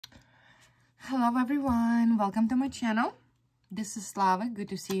Hello everyone, welcome to my channel. This is Slava. Good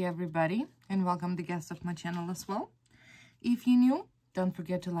to see everybody, and welcome the guests of my channel as well. If you're new, don't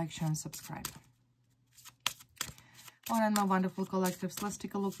forget to like, share, and subscribe. All right, my wonderful collectives, let's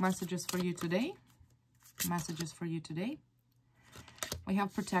take a look. Messages for you today. Messages for you today. We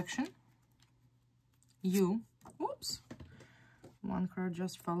have protection. You. Oops. One card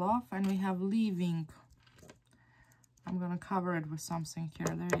just fell off. And we have leaving. I'm going to cover it with something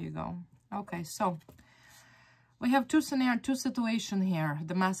here. There you go. Okay, so we have two situations here.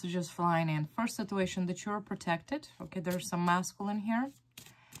 The messages flying in. First situation, that you're protected. Okay, there's some masculine here.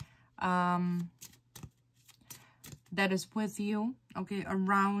 That is with you. Okay,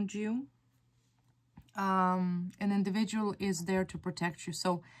 around you. An individual is there to protect you.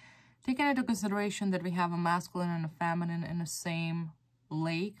 So taking into consideration that we have a masculine and a feminine in the same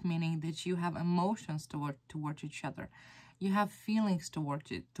lake, meaning that you have emotions towards each other. You have feelings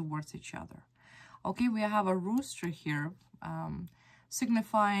towards each other. Okay, we have a rooster here,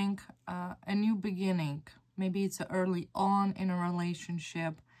 signifying a new beginning. Maybe it's early on in a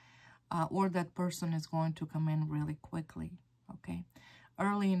relationship, or that person is going to come in really quickly. Okay,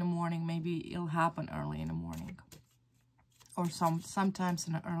 early in the morning, maybe it'll happen early in the morning, or sometimes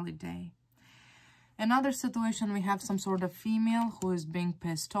in an early day. Another situation, we have some sort of female who is being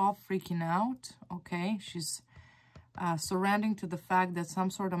pissed off, freaking out. Okay, she's surrendering to the fact that some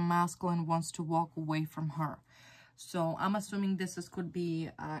sort of masculine wants to walk away from her. So I'm assuming this could be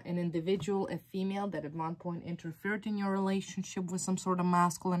an individual, a female that at one point interfered in your relationship with some sort of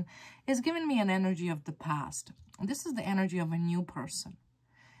masculine. Is giving me an energy of the past. This is the energy of a new person.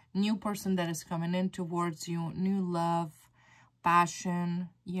 New person that is coming in towards you. New love, passion,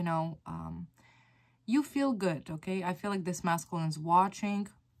 you know. You feel good, okay? I feel like this masculine is watching.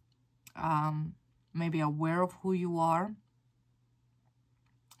 Maybe aware of who you are.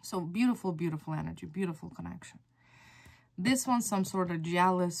 So beautiful, beautiful energy, beautiful connection. This one, some sort of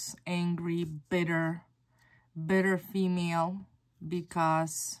jealous, angry, bitter female,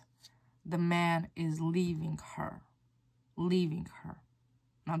 because the man is leaving her.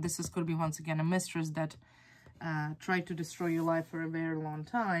 Now this could be once again a mistress that tried to destroy your life for a very long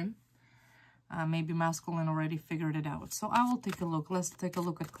time. Maybe masculine already figured it out. So I will take a look. Let's take a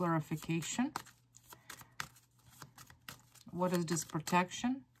look at clarification. What is this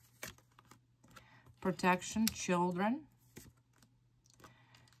protection? Protection, children.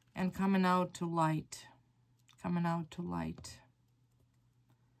 And coming out to light. Coming out to light.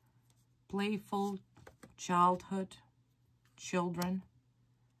 Playful, childhood, children.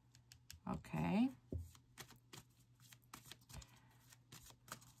 Okay.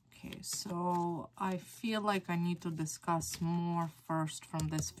 Okay, so I feel like I need to discuss more first from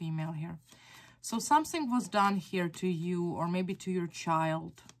this female here. So something was done here to you, or maybe to your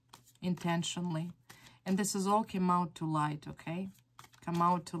child, intentionally. And this is all came out to light, okay? Come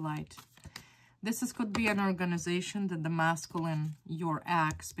out to light. This could be an organization that the masculine, your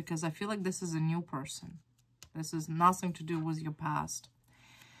ex, because I feel like this is a new person. This is nothing to do with your past.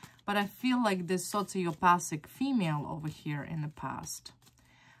 But I feel like this sociopathic female over here in the past,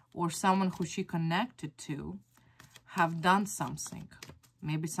 or someone who she connected to, have done something.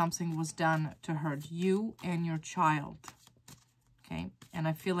 Maybe something was done to hurt you and your child. Okay? And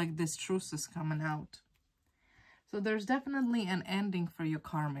I feel like this truth is coming out. So there's definitely an ending for your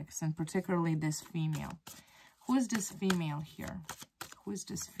karmics, and particularly this female. Who is this female here? Who is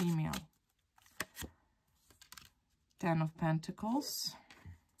this female? Ten of Pentacles.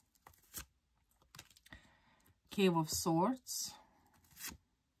 Cave of Swords.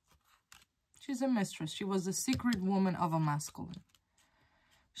 She's a mistress. She was a secret woman of a masculine.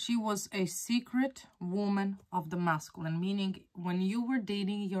 She was a secret woman of the masculine, meaning when you were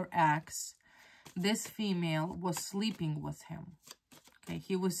dating your ex, this female was sleeping with him. Okay,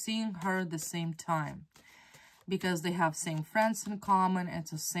 he was seeing her at the same time because they have same friends in common.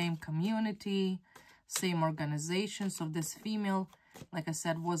 It's the same community, same organization. So this female, like I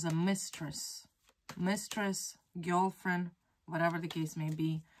said, was a mistress, girlfriend, whatever the case may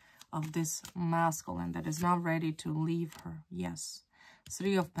be, of this masculine that is now ready to leave her. Yes.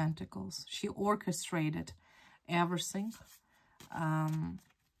 Three of Pentacles. She orchestrated everything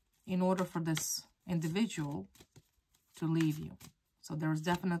in order for this individual to leave you. So there's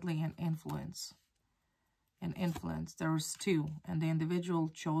definitely an influence. There's two. And the individual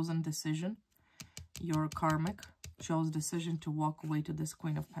chosen decision, your karmic, chose decision to walk away to this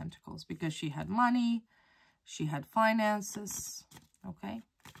Queen of Pentacles because she had money, she had finances, okay?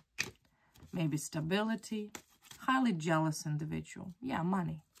 Maybe stability. Highly jealous individual. Yeah,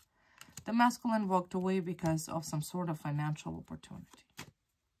 money. The masculine walked away because of some sort of financial opportunity.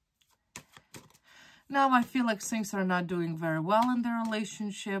 Now I feel like things are not doing very well in their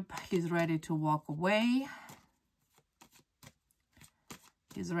relationship. He's ready to walk away.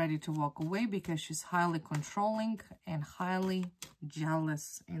 He's ready to walk away because she's highly controlling and highly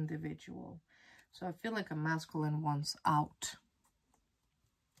jealous individual. So I feel like a masculine wants out.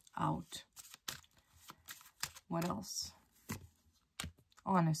 Out. What else?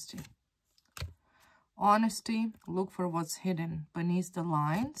 Honesty. Honesty. Look for what's hidden beneath the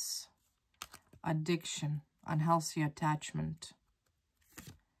lines. Addiction. Unhealthy attachment.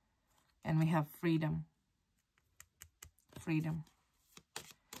 And we have freedom. Freedom.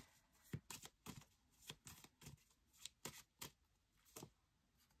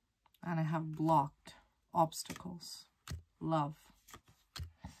 And I have blocked. Obstacles. Love.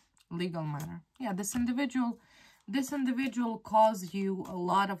 Legal matter. Yeah, this individual caused you a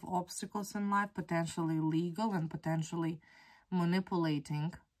lot of obstacles in life, potentially legal and potentially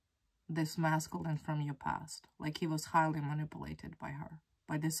manipulating this masculine from your past. Like he was highly manipulated by her,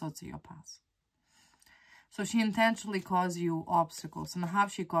 by this sociopath. So she intentionally caused you obstacles. And how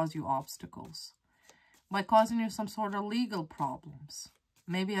she caused you obstacles? By causing you some sort of legal problems.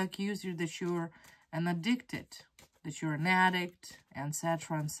 Maybe accuse you that you're an addicted, that you're an addict,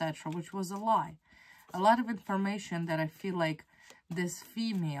 etc., which was a lie. A lot of information that I feel like this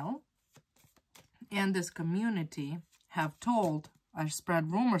female and this community have told, or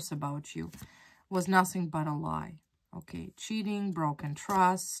spread rumors about you, was nothing but a lie. Okay, cheating, broken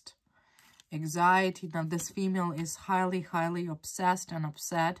trust, anxiety. Now this female is highly, highly obsessed and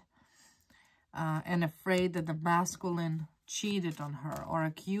upset and afraid that the masculine cheated on her or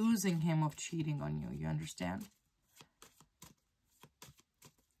accusing him of cheating on you. You understand?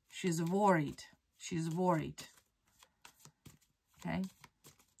 She's worried. She's worried. Okay?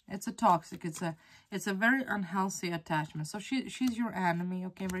 It's a toxic. It's a very unhealthy attachment. So she's your enemy.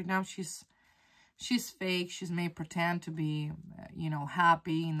 Okay? Right now she's fake. She's may pretend to be, you know,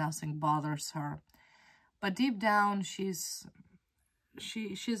 happy. Nothing bothers her. But deep down she's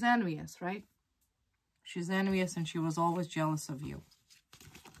envious, right? She's envious and she was always jealous of you.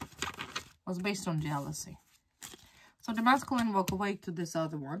 It was based on jealousy. So the masculine walk away to this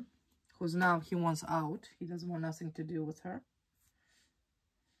other one, who's now, he wants out. He doesn't want nothing to do with her.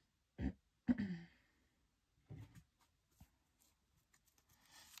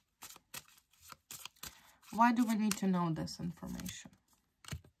 Why do we need to know this information?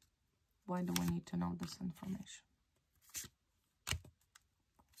 Why do we need to know this information?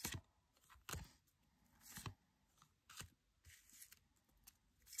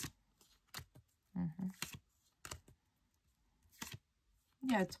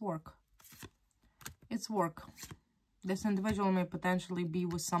 Yeah, it's work. It's work. This individual may potentially be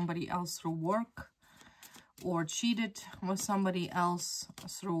with somebody else through work or cheated with somebody else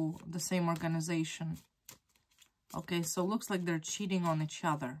through the same organization. Okay, so it looks like they're cheating on each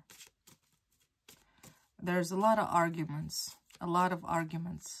other. There's a lot of arguments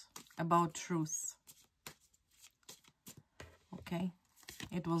about truth. Okay,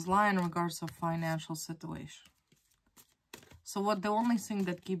 it was lie in regards to financial situation. So what the only thing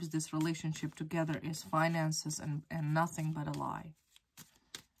that keeps this relationship together is finances and nothing but a lie.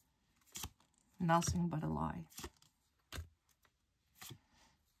 Nothing but a lie.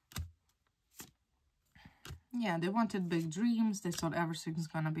 Yeah, they wanted big dreams. They thought everything's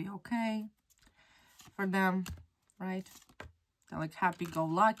gonna be okay for them, right? They're like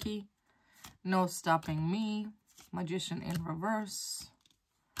happy-go-lucky. No stopping me. Magician in reverse.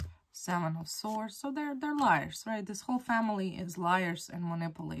 Seven of Swords. So they're liars, right? This whole family is liars and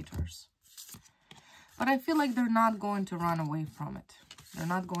manipulators. But I feel like they're not going to run away from it. They're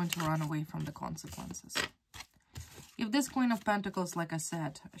not going to run away from the consequences. If this Queen of Pentacles, like I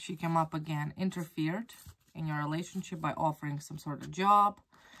said, she came up again, interfered in your relationship by offering some sort of job,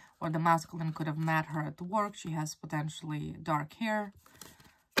 or the masculine could have met her at work. She has potentially dark hair.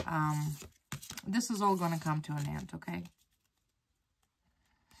 This is all going to come to an end, okay?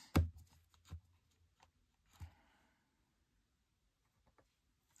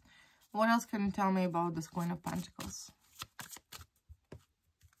 What else can you tell me about this Queen of Pentacles?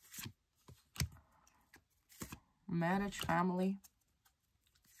 Marriage, family.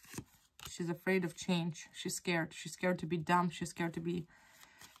 She's afraid of change. She's scared. She's scared to be dumb. She's scared to be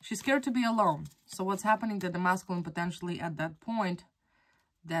alone. So what's happening that the masculine potentially at that point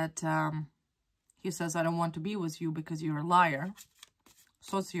that he says, I don't want to be with you because you're a liar,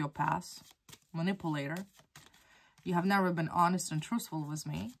 sociopath, manipulator. You have never been honest and truthful with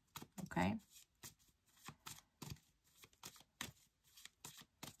me. Okay.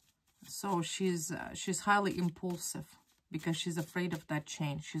 So she's highly impulsive. because she's afraid of that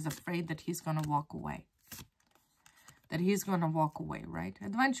change. She's afraid that he's going to walk away. That he's going to walk away, right?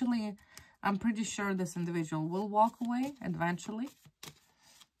 Eventually, I'm pretty sure this individual will walk away eventually.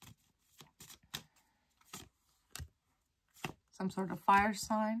 Some sort of fire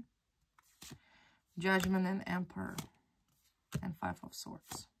sign. Judgment and Emperor. And Five of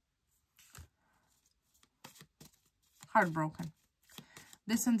Swords. Heartbroken.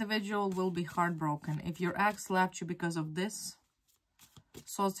 This individual will be heartbroken. If your ex left you because of this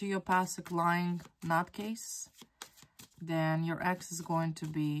sociopathic lying nutcase, then your ex is going to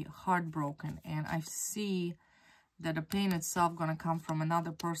be heartbroken. And I see that the pain itself going to come from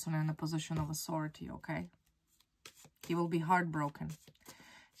another person in a position of authority, okay? He will be heartbroken.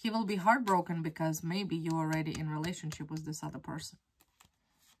 He will be heartbroken because maybe you're already in relationship with this other person.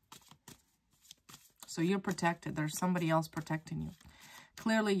 So you're protected. There's somebody else protecting you.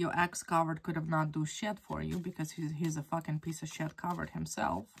 Clearly, your ex covered could have not do shit for you because he's a fucking piece of shit covered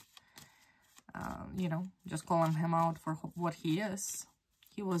himself. You know, just calling him out for what he is.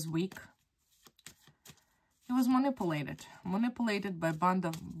 He was weak. He was manipulated. Manipulated by a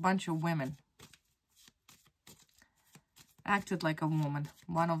bunch of women. Acted like a woman.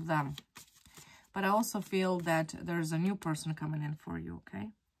 One of them. But I also feel that there's a new person coming in for you, okay?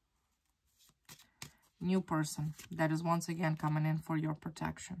 New person that is once again coming in for your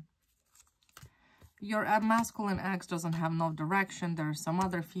protection. Your masculine ex doesn't have no direction. There's some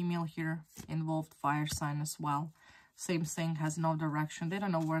other female here involved, fire sign as well. Same thing, has no direction. They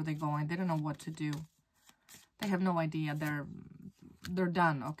don't know where they're going. They don't know what to do. They have no idea. They're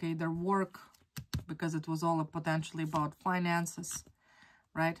done, okay? Their work, because it was all potentially about finances,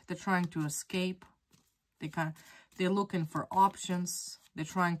 right? They're trying to escape. They're looking for options. They're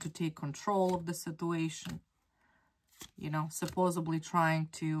trying to take control of the situation. You know, supposedly trying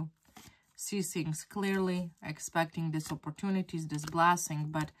to see things clearly, expecting these opportunities, this blessing,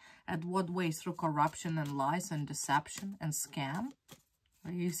 but at what way? Through corruption and lies and deception and scam?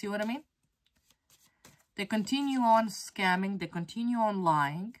 You see what I mean? They continue on scamming. They continue on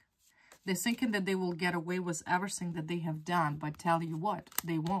lying. They're thinking that they will get away with everything that they have done, but tell you what,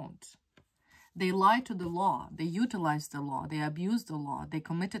 they won't. They lie to the law. They utilize the law. They abuse the law. They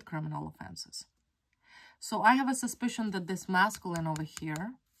committed criminal offenses. So I have a suspicion that this masculine over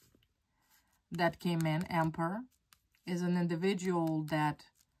here that came in, Emperor, is an individual that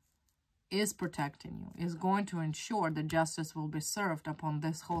is protecting you, is going to ensure that justice will be served upon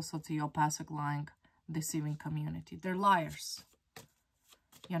this whole sociopathic, lying, deceiving community. They're liars.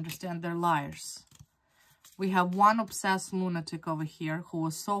 You understand? They're liars. We have one obsessed lunatic over here who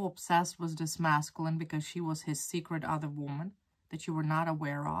was so obsessed with this masculine because she was his secret other woman that you were not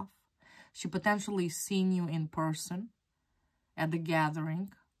aware of. She potentially seen you in person at the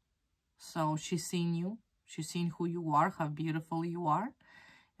gathering. So she's seen you. She's seen who you are, how beautiful you are.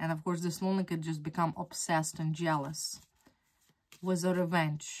 And of course, this lunatic just become obsessed and jealous with a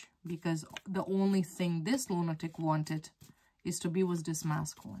revenge because the only thing this lunatic wanted is to be with this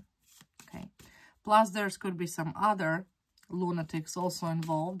masculine. Okay. Plus, there could be some other lunatics also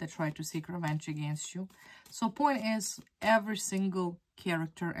involved that try to seek revenge against you. So point is, every single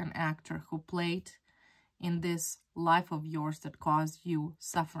character and actor who played in this life of yours that caused you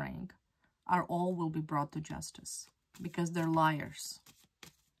suffering will be brought to justice because they're liars.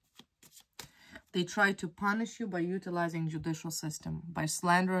 They try to punish you by utilizing judicial system, by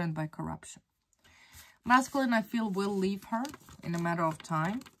slander and by corruption. Masculine, I feel, will leave her in a matter of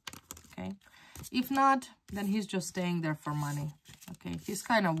time. Okay. If not, then he's just staying there for money. Okay. He's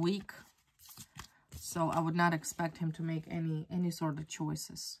kind of weak. So I would not expect him to make any sort of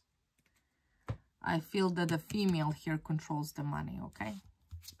choices. I feel that the female here controls the money. Okay.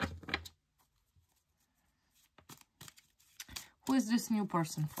 Who is this new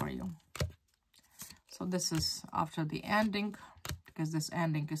person for you? So this is after the ending, because this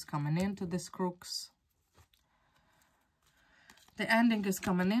ending is coming into this crooks. The ending is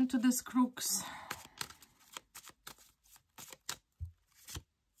coming into this crooks.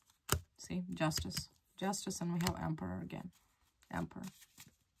 See, justice. Justice, and we have Emperor again. Emperor.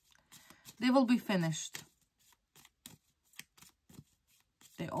 They will be finished.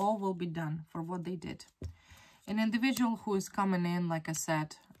 They all will be done for what they did. An individual who is coming in, like I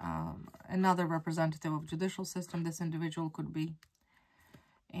said, another representative of judicial system, this individual could be.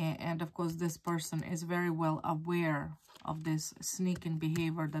 And of course, this person is very well aware of this sneaking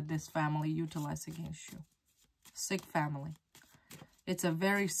behavior that this family utilized against you. Sick family. It's a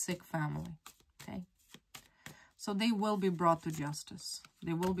very sick family. Okay. So they will be brought to justice.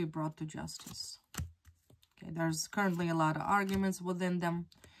 They will be brought to justice. Okay. There's currently a lot of arguments within them.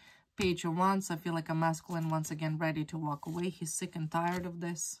 Page of Wands, I feel like a masculine once again ready to walk away. He's sick and tired of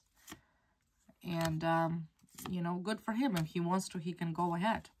this. And, you know, good for him. If he wants to, he can go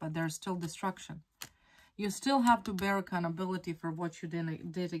ahead. But there's still destruction. You still have to bear accountability for what you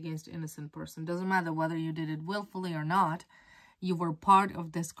did against innocent person. Doesn't matter whether you did it willfully or not. You were part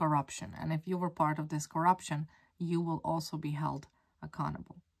of this corruption. And if you were part of this corruption, you will also be held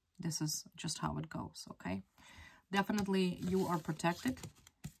accountable. This is just how it goes, okay? Definitely you are protected.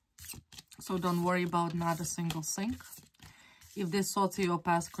 So don't worry about not a single sink. If this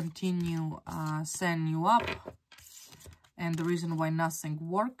sociopath continue setting you up, and the reason why nothing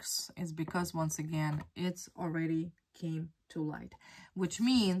works is because, once again, it's already came to light. Which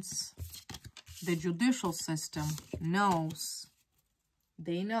means the judicial system knows,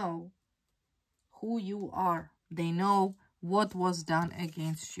 they know who you are. They know what was done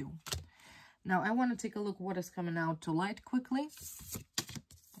against you. Now, I want to take a look what is coming out to light quickly.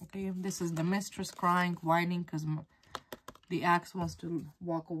 Okay, this is the mistress crying, whining, because the ex wants to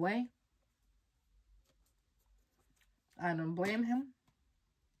walk away. I don't blame him.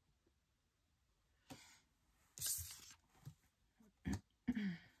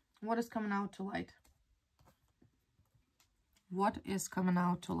 What is coming out to light? What is coming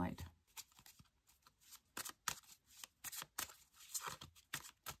out to light?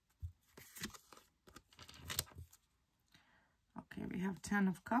 Okay, we have 10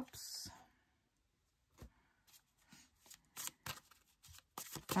 of Cups.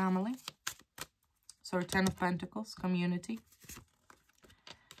 Family. Sorry, 10 of Pentacles, community.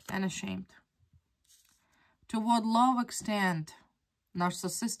 And ashamed. To what love extent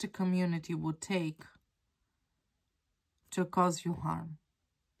narcissistic community would take to cause you harm.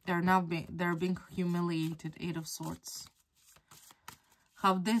 They're being humiliated, 8 of Swords.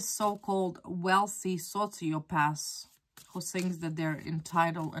 Have this so-called wealthy sociopath who thinks that they're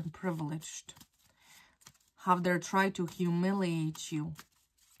entitled and privileged, have they tried to humiliate you,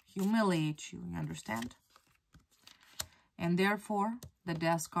 you understand? And therefore, the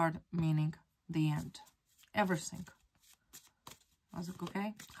Death card meaning the end. Everything. Was it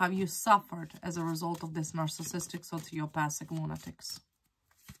okay? Have you suffered as a result of this narcissistic, sociopathic lunatics?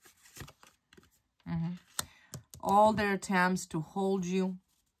 All their attempts to hold you,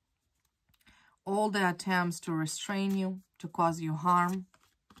 all the attempts to restrain you, to cause you harm,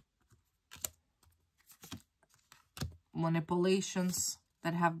 manipulations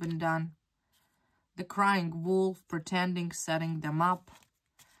that have been done, the crying wolf pretending, setting them up,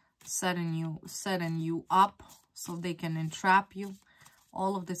 setting you up so they can entrap you.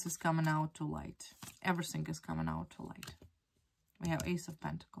 All of this is coming out to light. Everything is coming out to light. We have Ace of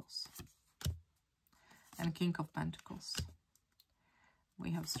Pentacles and King of Pentacles.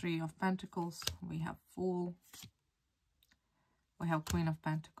 We have 3 of Pentacles. We have Fool. We have Queen of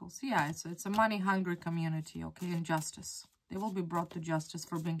Pentacles. Yeah, it's a money-hungry community, okay? Injustice. They will be brought to justice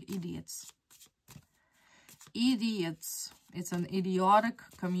for being idiots. Idiots. It's an idiotic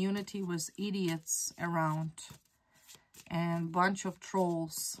community with idiots around. And bunch of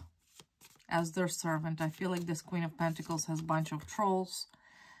trolls as their servant. I feel like this Queen of Pentacles has a bunch of trolls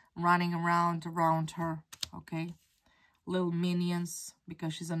running around her, okay? Little minions,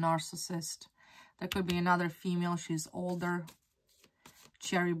 because she's a narcissist. There could be another female, she's older,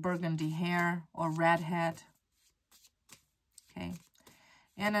 cherry burgundy hair or redhead, okay?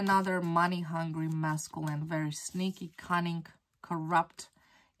 And another money-hungry, masculine, very sneaky, cunning, corrupt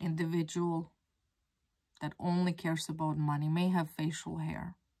individual that only cares about money, may have facial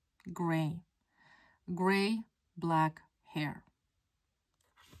hair, gray, black hair.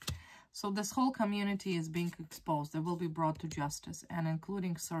 So this whole community is being exposed. They will be brought to justice, and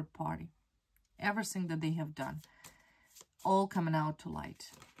including third party. Everything that they have done, all coming out to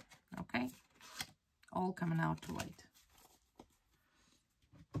light, okay? All coming out to light.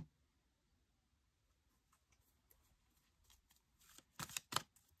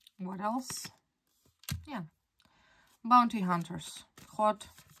 What else? Yeah. Bounty hunters. Hot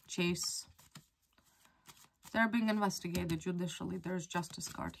chase. They're being investigated judicially. There's justice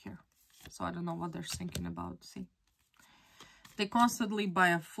card here. So I don't know what they're thinking about. See? They constantly, by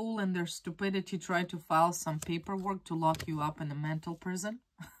a fool and their stupidity, try to file some paperwork to lock you up in a mental prison.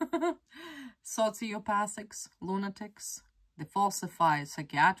 Sociopathics, lunatics. They falsify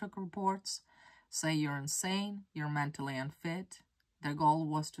psychiatric reports. Say you're insane. You're mentally unfit. Their goal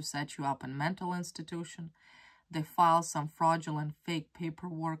was to set you up in a mental institution. They file some fraudulent fake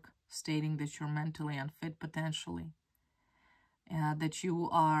paperwork stating that you're mentally unfit potentially. That you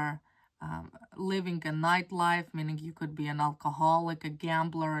are living a nightlife, meaning you could be an alcoholic, a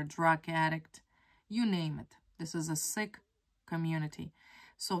gambler, a drug addict, you name it. This is a sick community.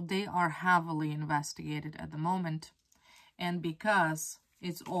 So they are heavily investigated at the moment. And because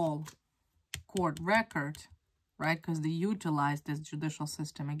it's all court record, right? Because they utilized this judicial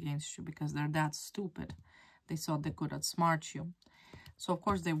system against you because they're that stupid. They thought they could outsmart you. So, of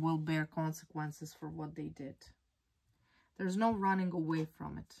course, they will bear consequences for what they did. There's no running away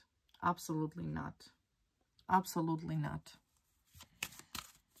from it. Absolutely not. Absolutely not.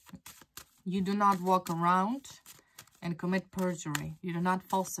 You do not walk around and commit perjury. You do not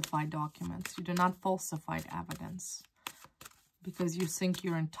falsify documents. You do not falsify evidence because you think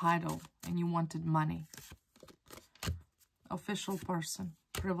you're entitled and you wanted money. Official person,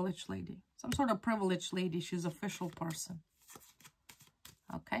 privileged lady. Some sort of privileged lady. She's official person.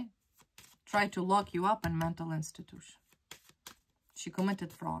 Okay? Try to lock you up in mental institution. She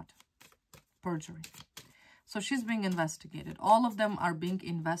committed fraud, perjury. So she's being investigated. All of them are being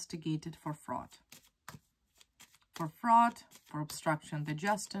investigated for fraud. For fraud, for obstruction of the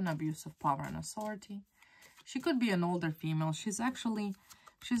justice, abuse of power and authority. She could be an older female. She's actually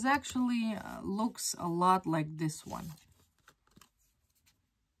looks a lot like this one.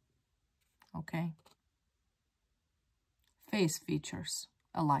 Okay. Face features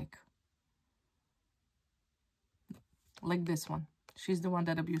alike. Like this one. She's the one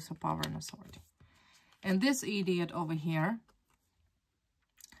that abused her power and authority. And this idiot over here,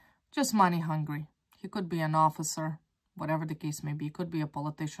 just money hungry. He could be an officer, whatever the case may be. He could be a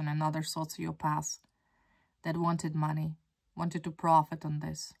politician, another sociopath that wanted money, wanted to profit on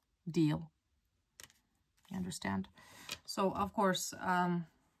this deal. You understand? So, of course,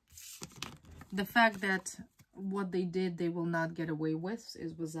 the fact that what they did, they will not get away with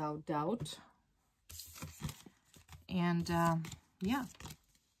is without doubt. And, yeah.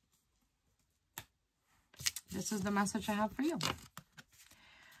 This is the message I have for you.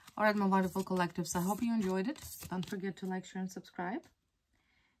 All right, my wonderful collectives. I hope you enjoyed it. Don't forget to like, share, and subscribe.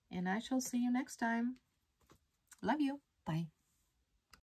 And I shall see you next time. Love you. Bye.